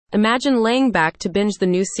Imagine laying back to binge the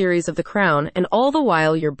new series of The Crown, and all the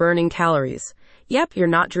while you're burning calories. Yep, you're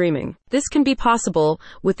not dreaming. This can be possible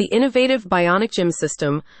with the innovative Bionic Gym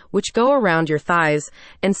system, which go around your thighs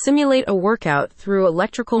and simulate a workout through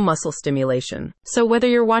electrical muscle stimulation. So whether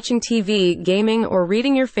you're watching TV, gaming, or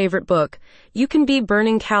reading your favorite book, you can be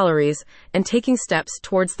burning calories and taking steps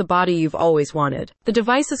towards the body you've always wanted. The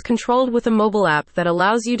device is controlled with a mobile app that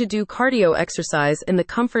allows you to do cardio exercise in the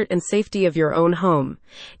comfort and safety of your own home.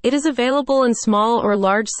 It is available in small or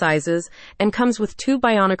large sizes and comes with 2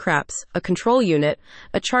 Bionic wraps, a control unit,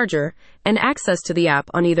 a charger, and access to the app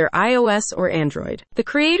on either iOS or Android. The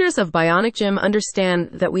creators of Bionic Gym understand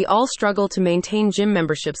that we all struggle to maintain gym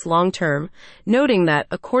memberships long term, noting that,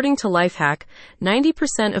 according to Lifehack,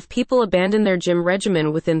 90% of people abandon their gym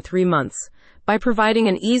regimen within 3 months. By providing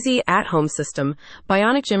an easy, at-home system,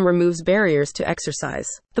 Bionic Gym removes barriers to exercise.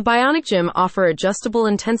 The Bionic Gym offer adjustable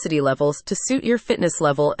intensity levels to suit your fitness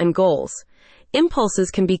level and goals.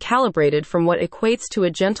 Impulses can be calibrated from what equates to a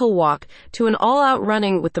gentle walk to an all-out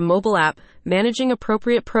running with the mobile app, managing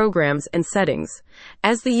appropriate programs and settings.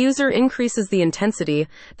 As the user increases the intensity,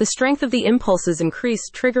 the strength of the impulses increase,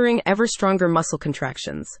 triggering ever stronger muscle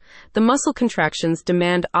contractions. The muscle contractions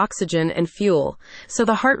demand oxygen and fuel, so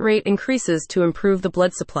the heart rate increases to improve the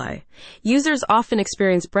blood supply. Users often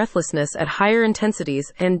experience breathlessness at higher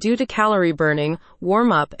intensities and, due to calorie burning,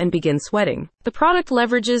 warm up and begin sweating. The product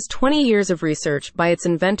leverages 20 years of research by its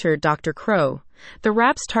inventor, Dr. Crow. The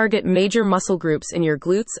wraps target major muscle groups in your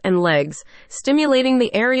glutes and legs, stimulating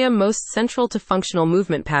the area most central to functional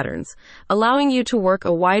movement patterns, allowing you to work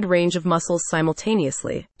a wide range of muscles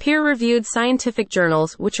simultaneously. Peer-reviewed scientific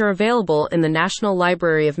journals, which are available in the National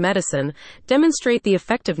Library of Medicine, demonstrate the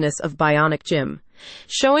effectiveness of Bionic Gym,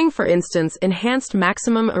 showing, for instance, enhanced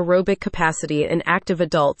maximum aerobic capacity in active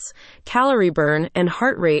adults, calorie burn, and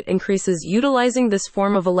heart rate increases utilizing this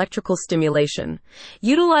form of electrical stimulation.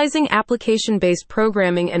 Utilizing application-based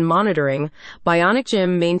programming and monitoring, Bionic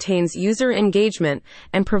Gym maintains user engagement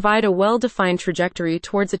and provide a well-defined trajectory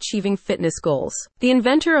towards achieving fitness goals. The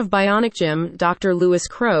inventor of Bionic Gym, Dr. Lewis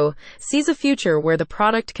Crow, sees a future where the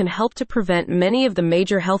product can help to prevent many of the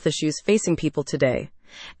major health issues facing people today.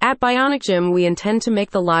 At Bionic Gym, we intend to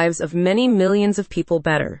make the lives of many millions of people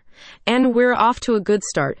better. And we're off to a good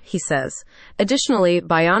start, he says. Additionally,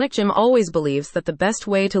 Bionic Gym always believes that the best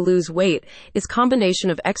way to lose weight is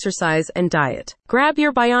combination of exercise and diet. Grab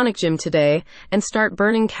your Bionic Gym today and start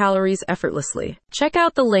burning calories effortlessly. Check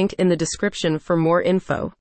out the link in the description for more info.